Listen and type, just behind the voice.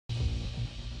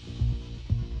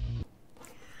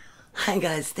Hi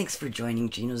guys, thanks for joining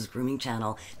Gina's Grooming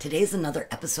channel. Today's another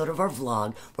episode of our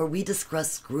vlog where we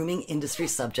discuss grooming industry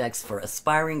subjects for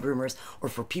aspiring groomers or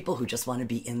for people who just want to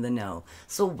be in the know.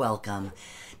 So welcome.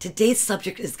 Today's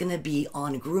subject is going to be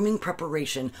on grooming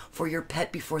preparation for your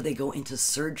pet before they go into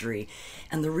surgery.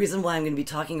 And the reason why I'm going to be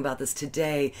talking about this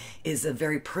today is a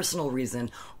very personal reason.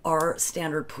 Our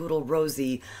standard poodle,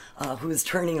 Rosie, who is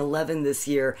turning 11 this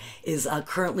year, is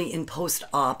currently in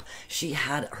post-op. She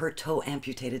had her toe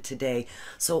amputated today.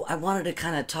 So I wanted to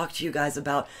kind of talk to you guys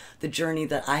about the journey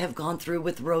that I have gone through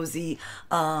with Rosie,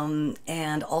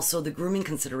 and also the grooming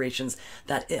considerations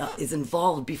that is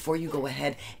involved before you go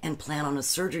ahead and plan on a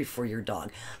surgery for your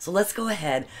dog. So let's go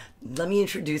ahead. Let me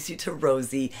introduce you to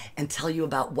Rosie and tell you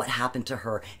about what happened to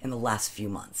her in the last few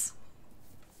months.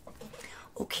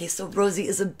 Okay, so Rosie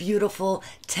is a beautiful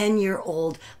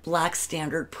 10-year-old black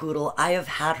standard poodle. I have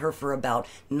had her for about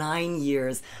 9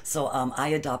 years, so I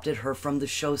adopted her from the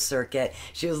show circuit.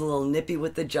 She was a little nippy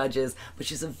with the judges, but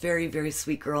she's a very, very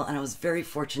sweet girl, and I was very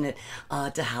fortunate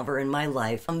to have her in my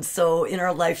life. So in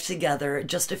our life together,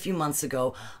 just a few months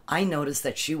ago, I noticed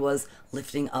that she was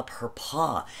lifting up her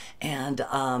paw, and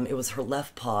it was her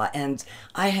left paw. And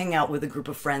I hang out with a group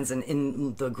of friends, and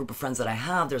in the group of friends that I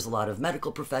have, there's a lot of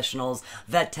medical professionals,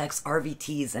 vet techs,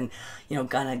 RVTs, and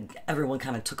everyone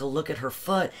kind of took a look at her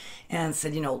foot and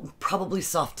said, probably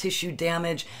soft tissue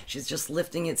damage. She's just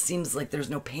lifting it. Seems like there's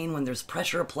no pain when there's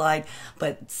pressure applied,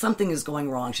 but something is going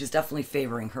wrong. She's definitely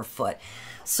favoring her foot.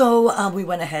 So we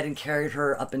went ahead and carried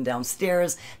her up and down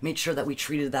stairs, made sure that we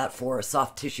treated that for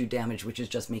soft tissue damage, which is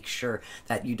just make sure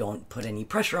that you don't put any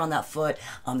pressure on that foot,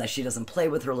 that she doesn't play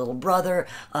with her little brother,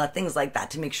 things like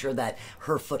that, to make sure that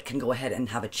her foot can go ahead and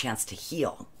have a chance to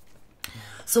heal.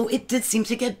 So it did seem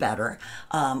to get better,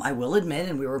 I will admit,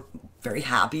 and we were very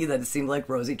happy that it seemed like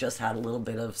Rosie just had a little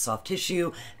bit of soft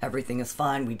tissue. Everything is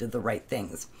fine. We did the right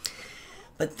things.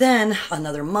 But then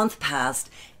another month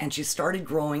passed, and she started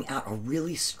growing out a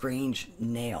really strange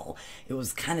nail. It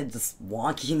was kind of this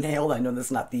wonky nail. I know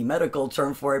that's not the medical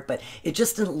term for it, but it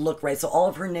just didn't look right. So all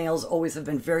of her nails always have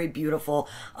been very beautiful,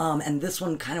 and this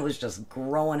one kind of was just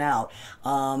growing out.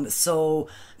 So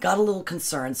got a little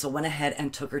concerned, so went ahead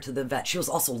and took her to the vet. She was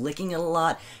also licking it a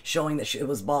lot, showing that it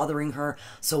was bothering her.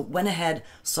 So went ahead,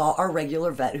 saw our regular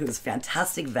vet, who is a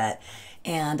fantastic vet,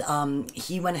 and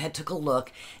he went ahead, took a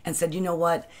look, and said, you know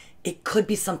what? It could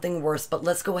be something worse, but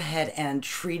let's go ahead and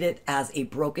treat it as a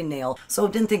broken nail. So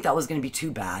didn't think that was going to be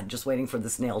too bad, just waiting for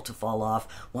this nail to fall off.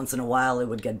 Once in a while it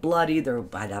would get bloody.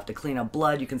 I'd have to clean up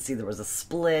blood. You can see there was a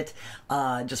split,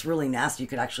 just really nasty. You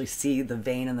could actually see the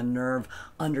vein and the nerve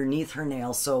underneath her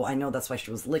nail. So I know that's why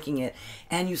she was licking it.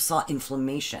 And you saw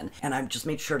inflammation. And I just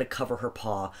made sure to cover her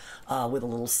paw with a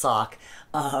little sock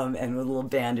and with a little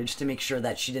bandage to make sure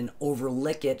that she didn't over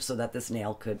lick it so that this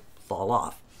nail could fall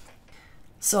off.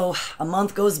 So a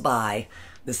month goes by,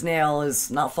 this nail is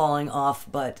not falling off,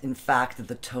 but in fact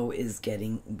the toe is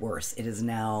getting worse. It is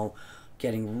now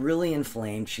getting really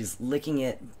inflamed. She's licking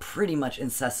it pretty much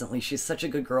incessantly. She's such a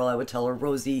good girl. I would tell her,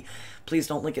 Rosie, please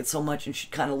don't lick it so much, and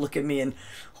she'd kind of look at me and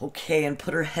okay, and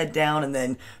put her head down, and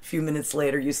then a few minutes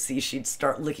later you see she'd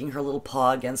start licking her little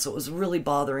paw again. So it was really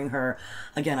bothering her.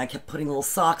 Again, I kept putting little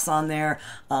socks on there,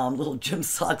 little gym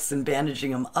socks, and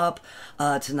bandaging them up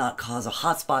to not cause a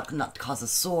hot spot, not to cause a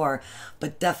sore,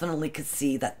 but definitely could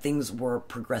see that things were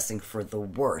progressing for the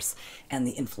worse, and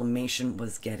the inflammation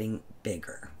was getting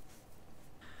bigger.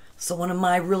 So one of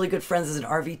my really good friends is an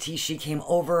RVT. She came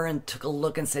over and took a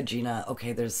look and said, Gina,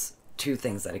 okay, there's two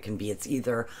things that it can be. It's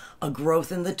either a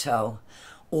growth in the toe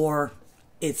or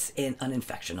it's an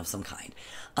infection of some kind.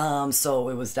 So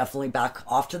it was definitely back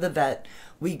off to the vet.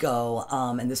 We go,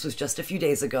 and this was just a few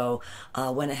days ago,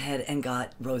 went ahead and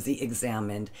got Rosie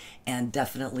examined, and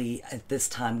definitely at this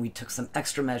time we took some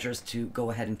extra measures to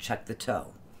go ahead and check the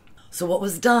toe. So what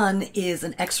was done is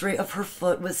an x-ray of her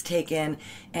foot was taken,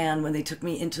 and when they took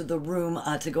me into the room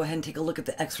to go ahead and take a look at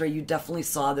the x-ray, you definitely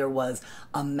saw there was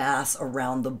a mass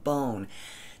around the bone.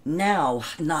 Now,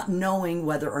 not knowing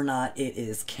whether or not it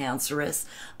is cancerous,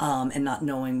 and not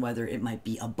knowing whether it might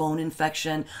be a bone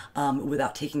infection,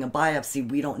 without taking a biopsy,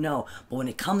 we don't know. But when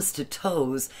it comes to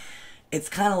toes, it's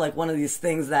kind of like one of these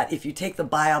things that if you take the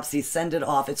biopsy, send it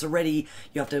off, it's already,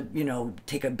 you have to,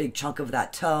 take a big chunk of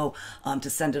that toe to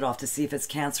send it off to see if it's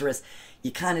cancerous.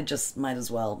 You kind of just might as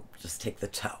well just take the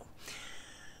toe.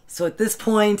 So at this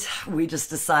point, we just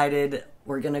decided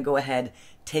we're going to go ahead,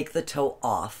 take the toe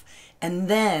off, and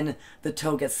then the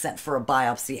toe gets sent for a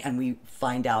biopsy, and we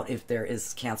find out if there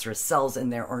is cancerous cells in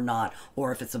there or not,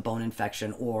 or if it's a bone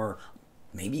infection, or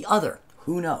maybe other.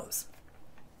 Who knows?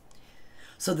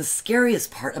 So the scariest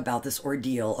part about this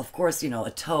ordeal, of course, a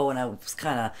toe, and I was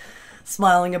kind of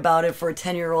smiling about it. For a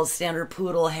 10-year-old standard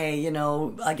poodle, hey, you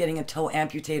know, getting a toe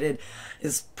amputated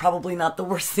is probably not the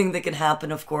worst thing that could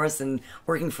happen, of course. And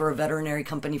working for a veterinary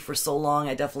company for so long,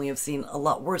 I definitely have seen a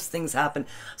lot worse things happen.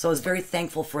 So I was very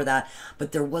thankful for that.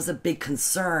 But there was a big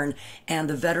concern, and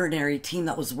the veterinary team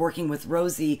that was working with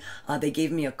Rosie, they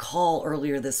gave me a call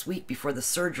earlier this week before the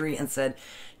surgery and said,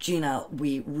 Gina,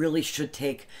 we really should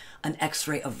take an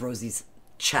x-ray of Rosie's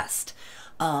chest,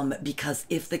 because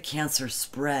if the cancer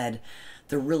spread,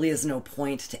 there really is no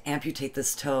point to amputate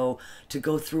this toe, to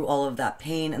go through all of that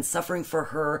pain and suffering for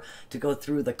her, to go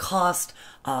through the cost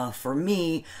for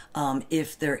me,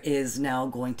 if there is now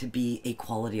going to be a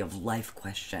quality of life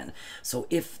question. So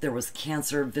if there was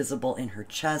cancer visible in her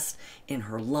chest, in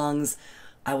her lungs,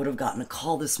 I would have gotten a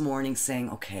call this morning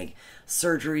saying, okay,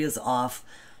 surgery is off.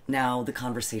 Now the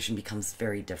conversation becomes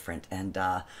very different. And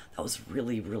that was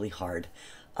really, really hard.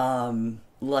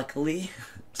 Luckily,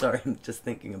 sorry, I'm just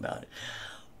thinking about it.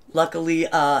 Luckily,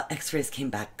 x-rays came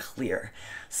back clear.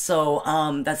 So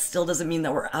that still doesn't mean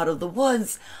that we're out of the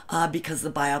woods, because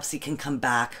the biopsy can come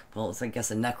back. Well, it's, I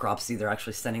guess, a necropsy. They're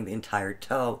actually sending the entire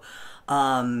toe.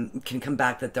 Can come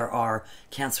back that there are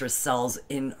cancerous cells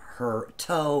in her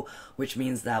toe, which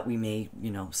means that we may, you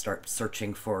know, start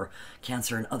searching for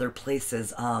cancer in other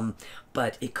places.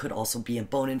 But it could also be a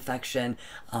bone infection,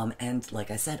 and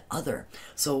like I said, other.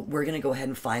 So we're going to go ahead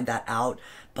and find that out.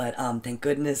 But thank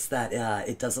goodness that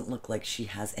it doesn't look like she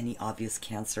has any obvious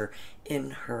cancer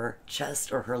in her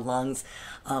chest or her lungs.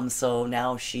 So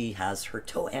now she has her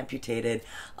toe amputated,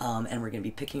 and we're going to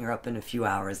be picking her up in a few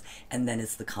hours. And then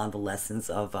it's the convalescence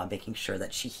of making sure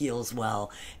that she heals well,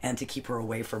 and to keep her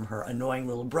away from her annoying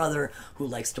little brother who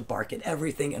likes to bark at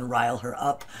everything and rile her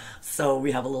up. So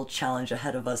we have a little challenge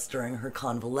ahead of us during her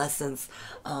convalescence,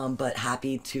 but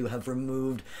happy to have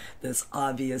removed this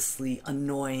obviously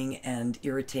annoying and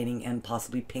irritating and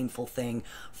possibly painful thing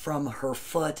from her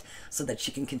foot so that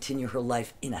she can continue her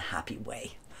life in a happy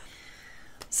way.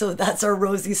 So that's our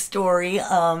Rosie story,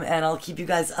 and I'll keep you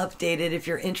guys updated if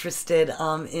you're interested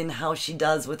in how she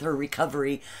does with her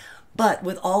recovery. But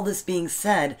with all this being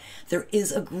said, there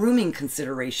is a grooming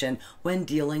consideration when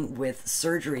dealing with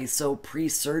surgery, so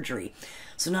pre-surgery.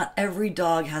 So not every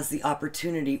dog has the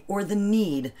opportunity or the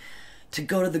need to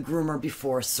go to the groomer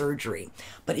before surgery.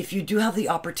 But if you do have the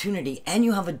opportunity and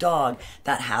you have a dog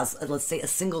that has, let's say, a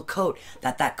single coat,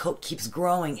 that coat keeps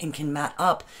growing and can mat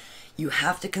up, you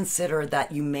have to consider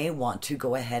that you may want to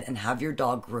go ahead and have your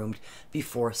dog groomed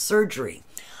before surgery.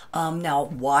 Now,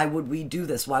 why would we do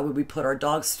this? Why would we put our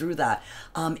dogs through that?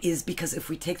 Is because if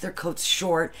we take their coats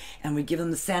short and we give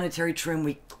them the sanitary trim,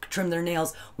 we trim their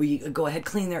nails, we go ahead,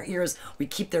 clean their ears, we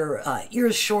keep their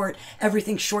ears short,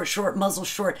 everything short, muzzle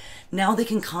short. Now they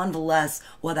can convalesce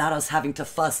without us having to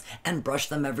fuss and brush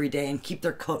them every day and keep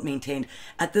their coat maintained.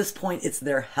 At this point, it's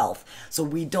their health. So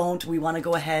we want to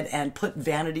go ahead and put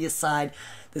vanity aside.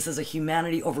 This is a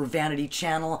humanity over vanity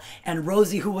channel. And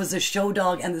Rosie, who was a show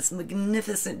dog and this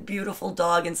magnificent, beautiful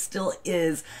dog and still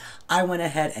is, I went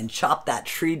ahead and chopped that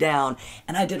tree down.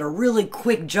 And I did a really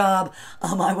quick job.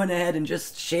 I went ahead and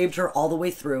just shaved her all the way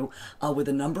through with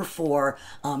a number 4.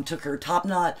 Took her top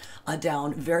knot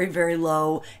down very, very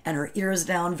low and her ears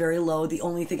down very low. The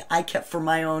only thing I kept for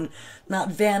my own,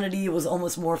 not vanity, it was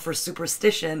almost more for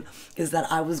superstition, is that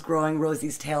I was growing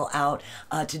Rosie's tail out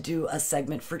to do a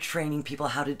segment for training people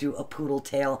how to do a poodle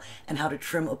tail and how to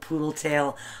trim a poodle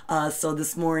tail. So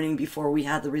this morning, before we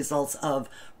had the results of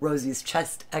Rosie's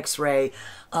chest x-ray,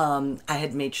 I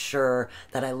had made sure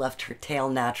that I left her tail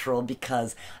natural,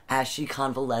 because as she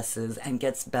convalesces and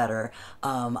gets better,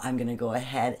 I'm going to go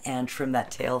ahead and trim that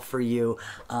tail for you,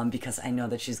 because I know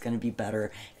that she's going to be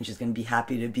better and she's going to be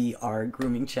happy to be our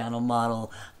grooming channel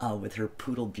model with her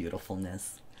poodle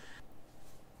beautifulness.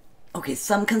 Okay,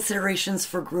 some considerations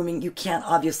for grooming. You can't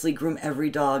obviously groom every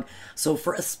dog. So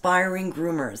for aspiring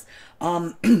groomers,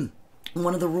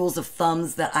 one of the rules of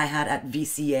thumbs that I had at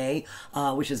VCA,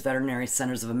 which is Veterinary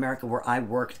Centers of America, where I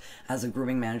worked as a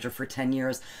grooming manager for 10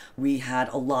 years, we had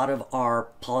a lot of our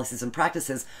policies and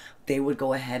practices. They would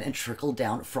go ahead and trickle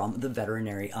down from the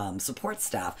veterinary support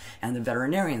staff and the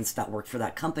veterinarians that worked for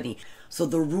that company. So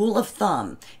the rule of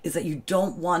thumb is that you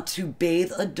don't want to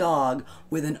bathe a dog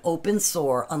with an open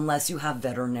sore unless you have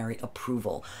veterinary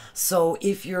approval. So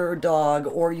if your dog,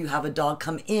 or you have a dog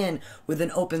come in with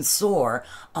an open sore,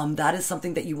 that is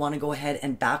something that you want to go ahead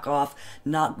and back off,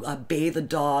 not bathe a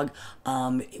dog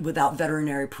without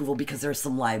veterinary approval, because there's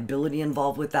some liability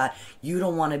involved with that. You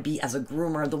don't want to be, as a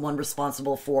groomer, the one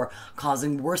responsible for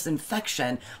causing worse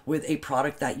infection with a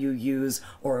product that you use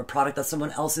or a product that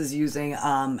someone else is using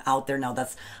out there. Now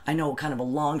that's, I know, kind of a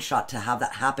long shot to have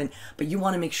that happen, but you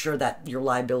want to make sure that your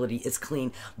liability is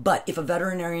clean. But if a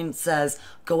veterinarian says,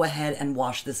 go ahead and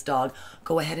wash this dog,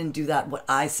 go ahead and do that. What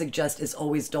I suggest is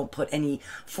always don't put any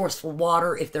forceful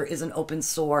water if there is an open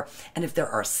sore. And if there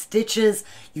are stitches,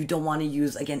 you don't want to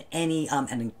use, again, any,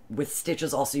 and with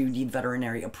stitches also you need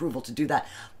veterinary approval to do that,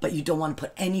 but you don't want to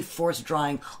put any force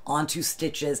drying onto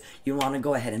stitches. You want to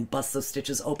go ahead and bust those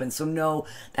stitches open. So know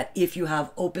that if you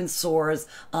have open sores,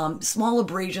 small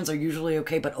abrasions are usually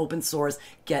okay, but open sores,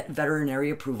 get veterinary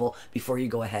approval before you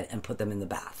go ahead and put them in the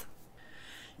bath.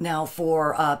 Now,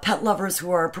 for pet lovers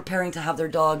who are preparing to have their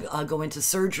dog go into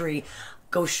surgery,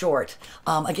 go short.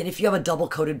 Again, if you have a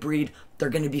double-coated breed, they're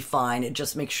going to be fine.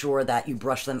 Just make sure that you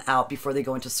brush them out before they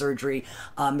go into surgery.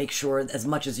 Make sure as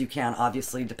much as you can,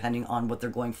 obviously, depending on what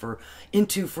they're going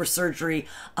into for surgery.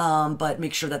 But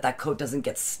make sure that that coat doesn't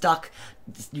get stuck.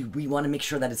 We want to make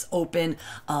sure that it's open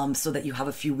so that you have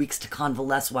a few weeks to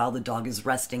convalesce while the dog is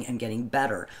resting and getting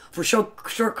better. For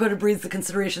short-coated breeds, the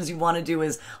considerations you want to do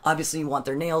is, obviously, you want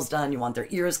their nails done, you want their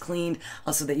ears cleaned,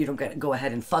 so that you don't go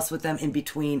ahead and fuss with them in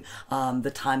between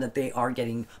the time that they are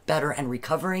getting better and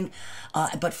recovering.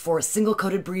 But for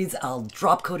single-coated breeds,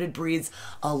 drop-coated breeds,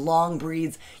 long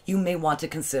breeds, you may want to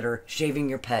consider shaving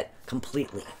your pet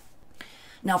completely.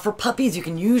 Now, for puppies, you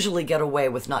can usually get away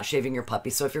with not shaving your puppy.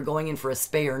 So if you're going in for a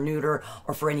spay or neuter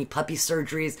or for any puppy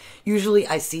surgeries, usually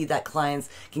I see that clients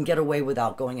can get away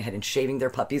without going ahead and shaving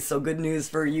their puppies. So good news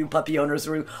for you puppy owners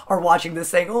who are watching this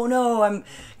saying, oh no, I'm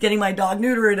getting my dog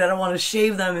neutered, I don't want to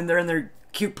shave them, and they're in their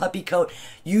cute puppy coat.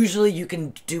 Usually you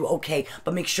can do okay,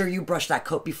 but make sure you brush that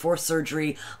coat before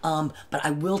surgery. But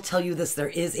I will tell you this, there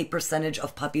is a percentage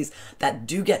of puppies that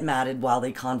do get matted while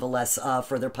they convalesce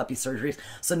for their puppy surgeries.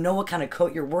 So know what kind of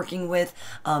coat you're working with.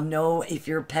 Know if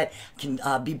your pet can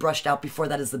be brushed out before,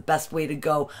 that is the best way to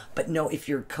go. But know if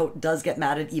your coat does get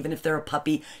matted, even if they're a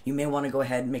puppy, you may want to go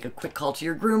ahead and make a quick call to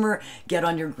your groomer, get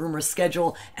on your groomer's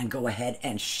schedule, and go ahead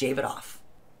and shave it off.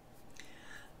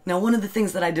 Now, one of the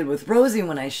things that I did with Rosie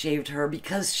when I shaved her,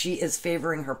 because she is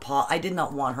favoring her paw, I did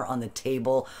not want her on the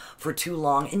table for too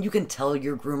long. And you can tell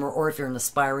your groomer, or if you're an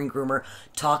aspiring groomer,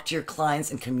 talk to your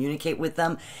clients and communicate with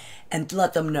them and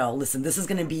let them know, listen, this is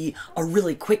going to be a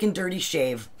really quick and dirty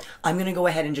shave. I'm going to go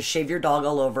ahead and just shave your dog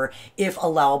all over. If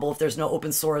allowable, if there's no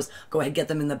open sores, go ahead, get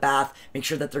them in the bath, make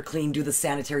sure that they're clean, do the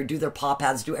sanitary, do their paw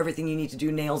pads, do everything you need to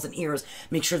do, nails and ears,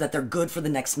 make sure that they're good for the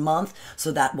next month so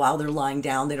that while they're lying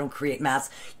down, they don't create mats.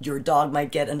 Your dog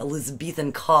might get an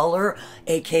Elizabethan collar,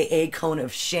 aka cone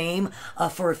of shame,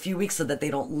 for a few weeks so that they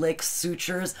don't lick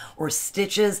sutures or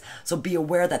stitches. So be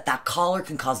aware that that collar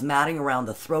can cause matting around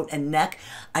the throat and neck.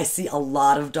 I see a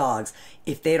lot of dogs,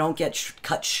 if they don't get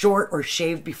cut short or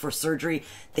shaved before surgery,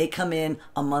 they come in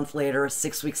a month later,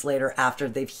 6 weeks later after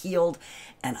they've healed,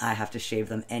 and I have to shave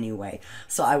them anyway.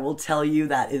 So I will tell you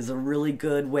that is a really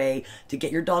good way to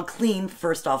get your dog clean.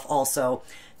 First off, also,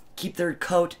 keep their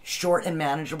coat short and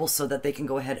manageable so that they can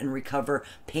go ahead and recover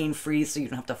pain-free so you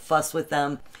don't have to fuss with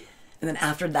them. And then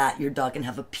after that, your dog can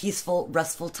have a peaceful,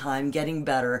 restful time getting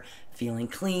better, feeling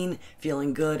clean,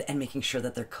 feeling good, and making sure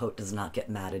that their coat does not get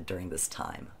matted during this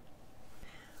time.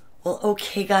 Well,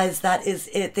 okay, guys, that is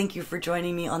it. Thank you for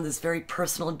joining me on this very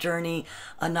personal journey.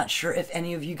 I'm not sure if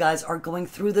any of you guys are going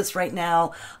through this right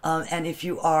now. And if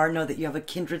you are, know that you have a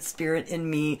kindred spirit in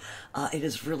me. It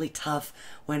is really tough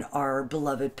when our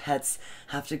beloved pets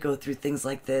have to go through things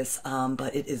like this.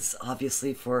 But it is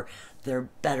obviously for their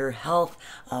better health.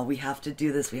 We have to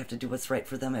do this. We have to do what's right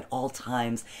for them at all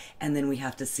times. And then we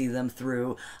have to see them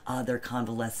through their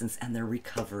convalescence and their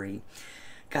recovery.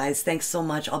 Guys, thanks so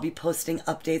much. I'll be posting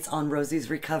updates on Rosie's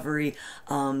recovery.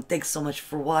 Thanks so much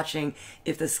for watching.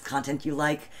 If this is content you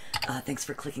like, thanks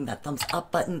for clicking that thumbs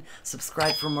up button.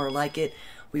 Subscribe for more like it.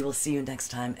 We will see you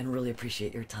next time and really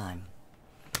appreciate your time.